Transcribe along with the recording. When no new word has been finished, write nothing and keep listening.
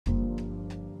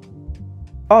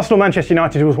Arsenal-Manchester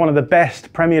United was one of the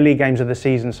best Premier League games of the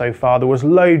season so far. There was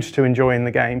loads to enjoy in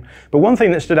the game. But one thing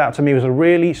that stood out to me was a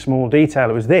really small detail.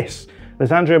 It was this.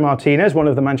 Lisandro Martinez, one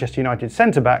of the Manchester United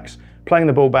centre-backs, playing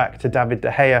the ball back to David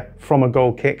De Gea from a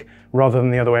goal kick rather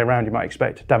than the other way around. You might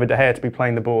expect David De Gea to be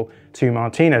playing the ball to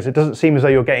Martinez. It doesn't seem as though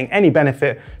you're getting any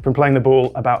benefit from playing the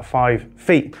ball about 5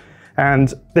 feet.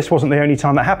 And this wasn't the only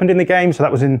time that happened in the game. So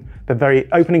that was in the very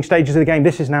opening stages of the game.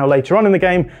 This is now later on in the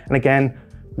game. And again,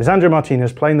 Lisandro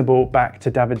Martinez playing the ball back to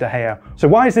David De Gea. So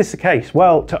why is this the case?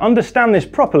 Well, to understand this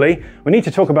properly, we need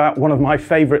to talk about one of my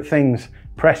favourite things,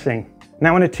 pressing.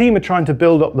 Now, when a team are trying to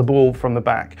build up the ball from the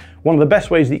back, one of the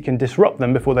best ways that you can disrupt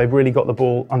them before they've really got the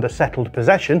ball under settled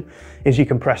possession is you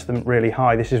can press them really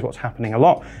high. This is what's happening a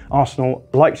lot. Arsenal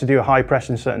like to do a high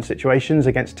press in certain situations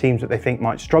against teams that they think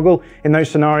might struggle in those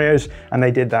scenarios, and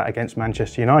they did that against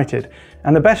Manchester United.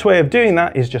 And the best way of doing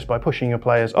that is just by pushing your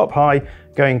players up high,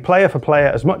 going player for player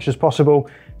as much as possible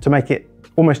to make it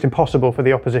almost impossible for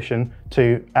the opposition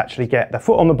to actually get their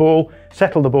foot on the ball,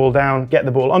 settle the ball down, get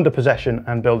the ball under possession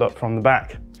and build up from the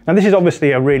back. Now this is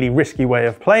obviously a really risky way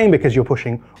of playing because you're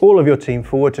pushing all of your team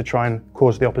forward to try and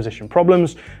cause the opposition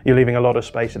problems. You're leaving a lot of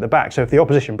space at the back. So if the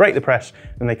opposition break the press,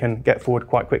 then they can get forward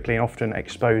quite quickly and often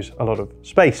expose a lot of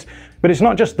space. But it's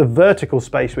not just the vertical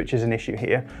space which is an issue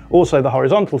here, also the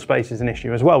horizontal space is an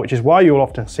issue as well, which is why you'll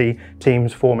often see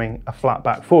teams forming a flat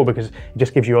back four, because it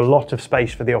just gives you a lot of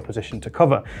space for the opposition to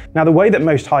cover. Now the way that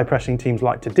most high pressing teams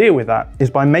like to deal with that is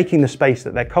by making the space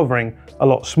that they're covering a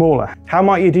lot smaller. How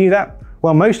might you do that?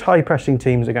 Well, most high pressing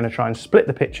teams are going to try and split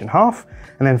the pitch in half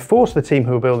and then force the team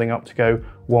who are building up to go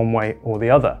one way or the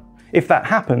other. If that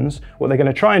happens, what they're going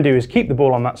to try and do is keep the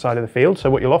ball on that side of the field. So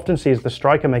what you'll often see is the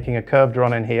striker making a curved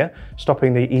run in here,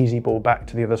 stopping the easy ball back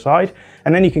to the other side.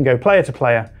 And then you can go player to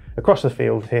player across the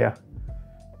field here,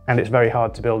 and it's very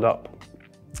hard to build up.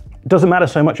 It doesn't matter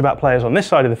so much about players on this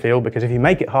side of the field, because if you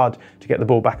make it hard to get the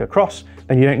ball back across,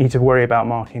 then you don't need to worry about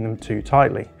marking them too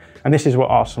tightly. And this is what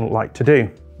Arsenal like to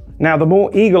do. Now, the more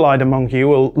eagle-eyed among you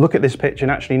will look at this pitch and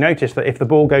actually notice that if the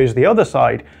ball goes the other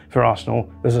side for Arsenal,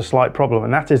 there's a slight problem,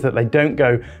 and that is that they don't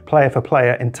go player for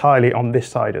player entirely on this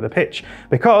side of the pitch,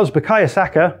 because Bukayo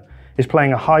Saka is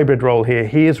playing a hybrid role here.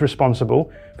 He is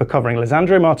responsible for covering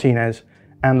Lisandro Martinez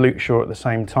and Luke Shaw at the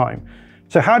same time.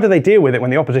 So how do they deal with it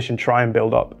when the opposition try and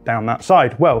build up down that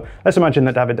side? Well, let's imagine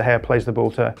that David De Gea plays the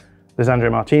ball to Lisandro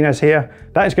Martinez here.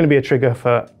 That is going to be a trigger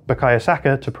for Bukayo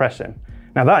Saka to press him.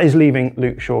 Now that is leaving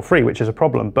Luke Shaw free, which is a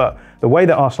problem, but the way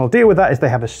that Arsenal deal with that is they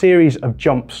have a series of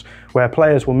jumps where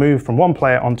players will move from one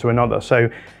player onto another. So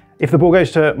if the ball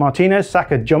goes to Martinez,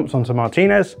 Saka jumps onto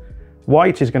Martinez,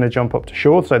 White is going to jump up to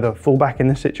Shaw, so the fullback in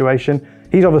this situation.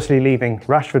 He's obviously leaving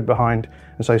Rashford behind,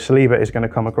 and so Saliba is going to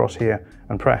come across here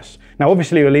and press. Now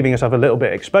obviously you're leaving yourself a little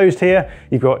bit exposed here.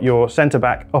 You've got your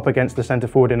centre-back up against the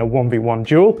centre-forward in a 1v1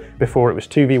 duel. Before it was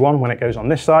 2v1 when it goes on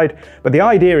this side. But the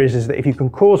idea is that if you can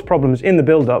cause problems in the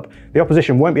build-up, the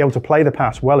opposition won't be able to play the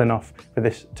pass well enough for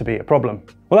this to be a problem.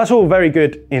 Well, that's all very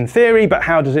good in theory, but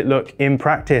how does it look in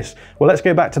practice? Well, let's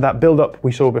go back to that build-up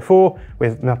we saw before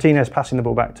with Martinez passing the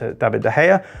ball back to David De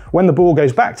Gea. When the ball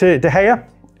goes back to De Gea,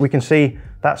 we can see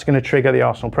that's going to trigger the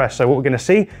Arsenal press. So what we're going to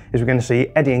see is we're going to see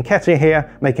Eddie Nketiah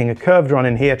here making a curved run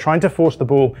in here, trying to force the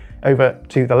ball over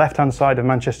to the left-hand side of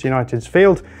Manchester United's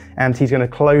field, and he's going to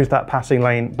close that passing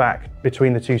lane back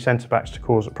between the two centre-backs to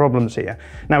cause problems here.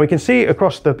 Now we can see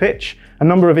across the pitch a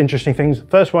number of interesting things.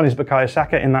 First one is Bukayo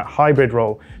Saka in that hybrid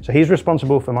role. So he's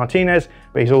responsible for Martinez,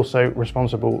 but he's also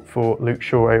responsible for Luke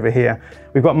Shaw over here.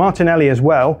 We've got Martinelli as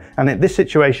well, and in this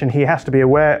situation he has to be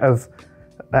aware of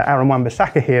Aaron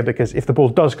Wan-Bissaka here, because if the ball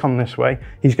does come this way,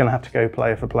 he's going to have to go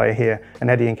player for player here, and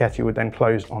Eddie Nketiah would then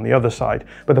close on the other side.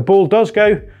 But the ball does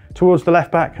go towards the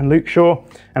left back and Luke Shaw,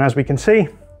 and as we can see,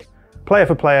 player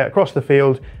for player across the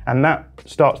field, and that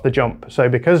starts the jump. So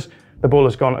because the ball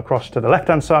has gone across to the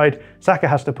left-hand side, Saka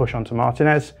has to push onto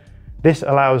Martinez. This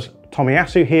allows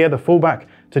Tomiyasu here, the fullback,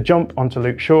 to jump onto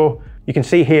Luke Shaw. You can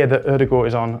see here that Ødegaard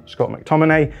is on Scott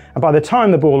McTominay, and by the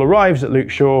time the ball arrives at Luke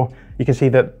Shaw, you can see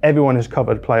that everyone is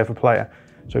covered player for player.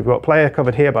 So we've got player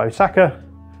covered here by Saka,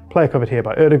 player covered here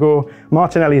by Ødegaard.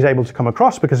 Martinelli is able to come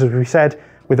across because, as we said,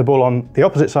 with the ball on the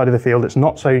opposite side of the field, it's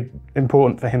not so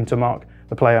important for him to mark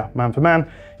the player man for man.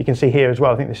 You can see here as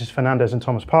well, I think this is Fernandes and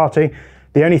Thomas Partey.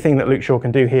 The only thing that Luke Shaw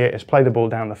can do here is play the ball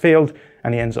down the field,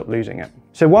 and he ends up losing it.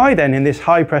 So why then, in this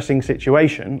high pressing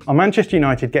situation, are Manchester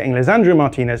United getting Lisandro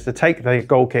Martinez to take the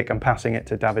goal kick and passing it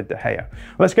to David De Gea?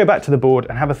 Well, let's go back to the board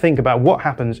and have a think about what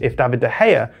happens if David De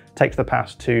Gea takes the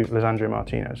pass to Lisandro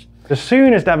Martinez. As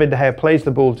soon as David De Gea plays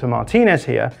the ball to Martinez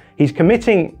here, he's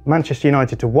committing Manchester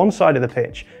United to one side of the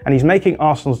pitch, and he's making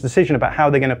Arsenal's decision about how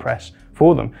they're going to press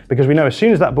for them, because we know as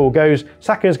soon as that ball goes,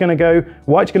 Saka is going to go,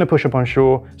 White's going to push up on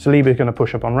Shaw, Saliba is going to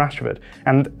push up on Rashford,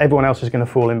 and everyone else is going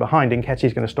to fall in behind. Nketiah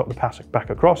is going to stop the pass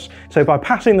back across. So by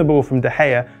passing the ball from De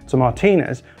Gea to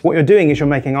Martinez, what you're doing is you're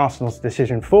making Arsenal's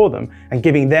decision for them and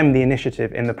giving them the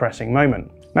initiative in the pressing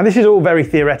moment. Now this is all very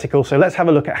theoretical, so let's have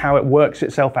a look at how it works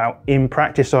itself out in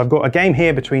practice. So I've got a game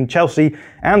here between Chelsea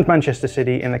and Manchester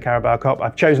City in the Carabao Cup.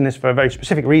 I've chosen this for a very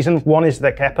specific reason. One is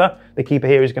that Kepa, the keeper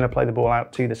here, is going to play the ball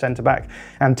out to the centre-back.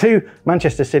 And two,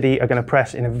 Manchester City are going to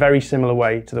press in a very similar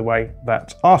way to the way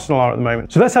that Arsenal are at the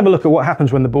moment. So let's have a look at what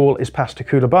happens when the ball is passed to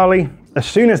Koulibaly. As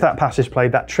soon as that pass is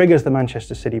played, that triggers the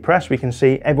Manchester City press. We can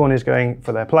see everyone is going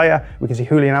for their player. We can see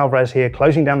Julian Alvarez here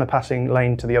closing down the passing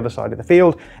lane to the other side of the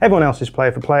field. Everyone else is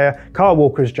player for player. Kyle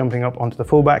Walker is jumping up onto the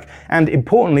fullback. And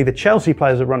importantly, the Chelsea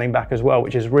players are running back as well,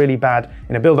 which is really bad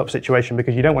in a build-up situation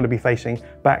because you don't want to be facing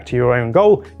back to your own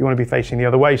goal. You want to be facing the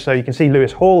other way. So you can see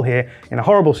Lewis Hall here in a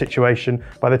horrible situation.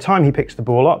 By the time he picks the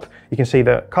ball up, you can see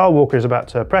that Kyle Walker is about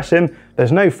to press him.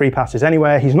 There's no free passes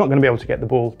anywhere. He's not going to be able to get the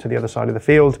ball to the other side of the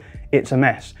field. It's a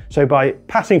mess. So by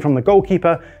passing from the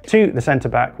goalkeeper to the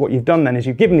centre-back, what you've done then is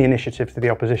you've given the initiative to the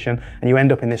opposition and you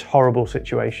end up in this horrible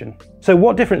situation. So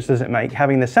what difference does it make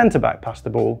having the centre-back pass the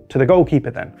ball to the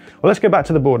goalkeeper then? Well, let's go back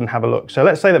to the board and have a look. So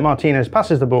let's say that Martinez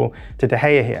passes the ball to De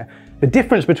Gea here. The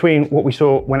difference between what we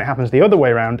saw when it happens the other way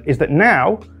around is that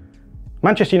now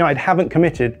Manchester United haven't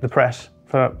committed the press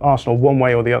for Arsenal one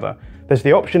way or the other. There's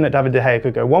the option that David De Gea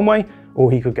could go one way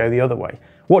or he could go the other way.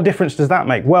 What difference does that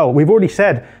make? Well, we've already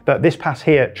said that this pass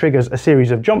here triggers a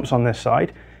series of jumps on this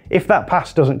side. If that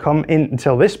pass doesn't come in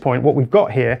until this point, what we've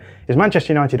got here is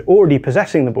Manchester United already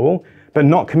possessing the ball, but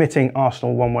not committing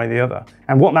Arsenal one way or the other.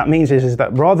 And what that means is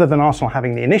that rather than Arsenal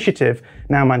having the initiative,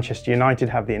 now Manchester United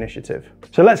have the initiative.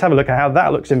 So let's have a look at how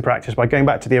that looks in practice by going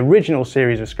back to the original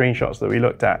series of screenshots that we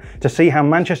looked at to see how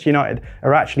Manchester United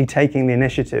are actually taking the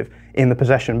initiative in the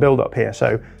possession build-up here.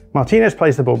 So Martinez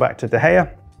plays the ball back to De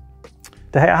Gea.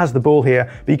 De Gea has the ball here,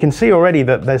 but you can see already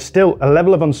that there's still a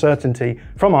level of uncertainty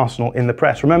from Arsenal in the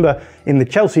press. Remember, in the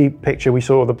Chelsea picture, we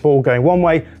saw the ball going one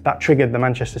way, that triggered the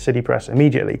Manchester City press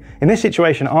immediately. In this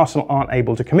situation, Arsenal aren't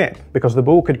able to commit because the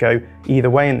ball could go either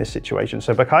way in this situation.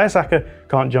 So Bukayo Saka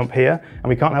can't jump here, and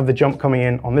we can't have the jump coming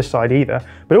in on this side either.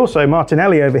 But also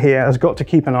Martinelli over here has got to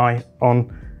keep an eye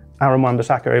on Aaron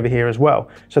Wan-Bissaka over here as well.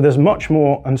 So there's much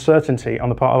more uncertainty on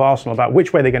the part of Arsenal about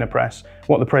which way they're going to press,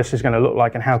 what the press is going to look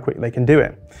like and how quick they can do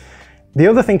it. The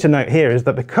other thing to note here is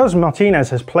that because Martinez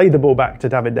has played the ball back to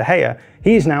David De Gea,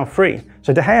 he's now free.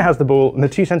 So De Gea has the ball and the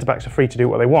two centre-backs are free to do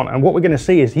what they want. And what we're going to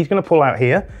see is he's going to pull out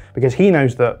here because he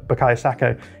knows that Bukayo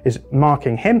Saka is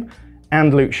marking him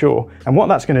and Luke Shaw. And what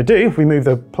that's going to do, if we move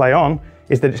the play on,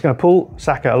 is that it's going to pull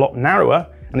Saka a lot narrower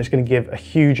and it's going to give a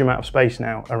huge amount of space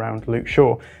now around Luke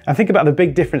Shaw. And think about the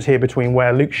big difference here between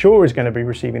where Luke Shaw is going to be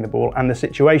receiving the ball and the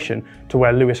situation to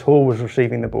where Lewis Hall was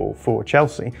receiving the ball for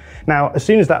Chelsea. Now, as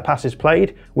soon as that pass is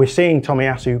played, we're seeing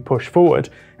Tomiyasu push forward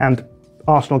and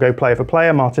Arsenal go player for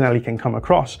player, Martinelli can come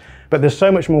across. But there's so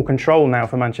much more control now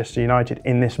for Manchester United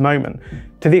in this moment,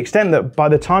 to the extent that by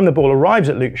the time the ball arrives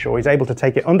at Luke Shaw, he's able to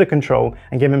take it under control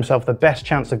and give himself the best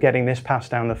chance of getting this pass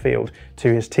down the field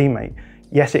to his teammate.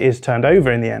 Yes, it is turned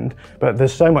over in the end, but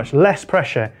there's so much less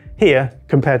pressure here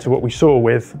compared to what we saw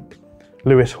with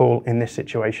Lewis Hall in this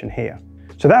situation here.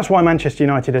 So that's why Manchester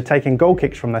United are taking goal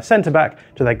kicks from their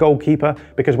centre-back to their goalkeeper,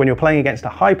 because when you're playing against a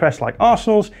high press like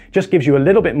Arsenal's, it just gives you a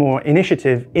little bit more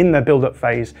initiative in the build-up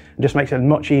phase and just makes it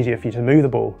much easier for you to move the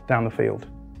ball down the field.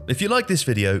 If you like this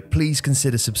video, please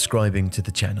consider subscribing to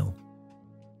the channel.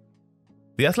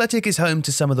 The Athletic is home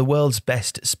to some of the world's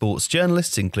best sports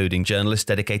journalists, including journalists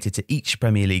dedicated to each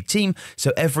Premier League team,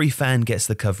 so every fan gets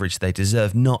the coverage they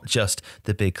deserve, not just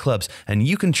the big clubs. And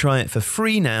you can try it for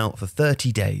free now for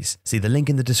 30 days. See the link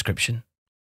in the description.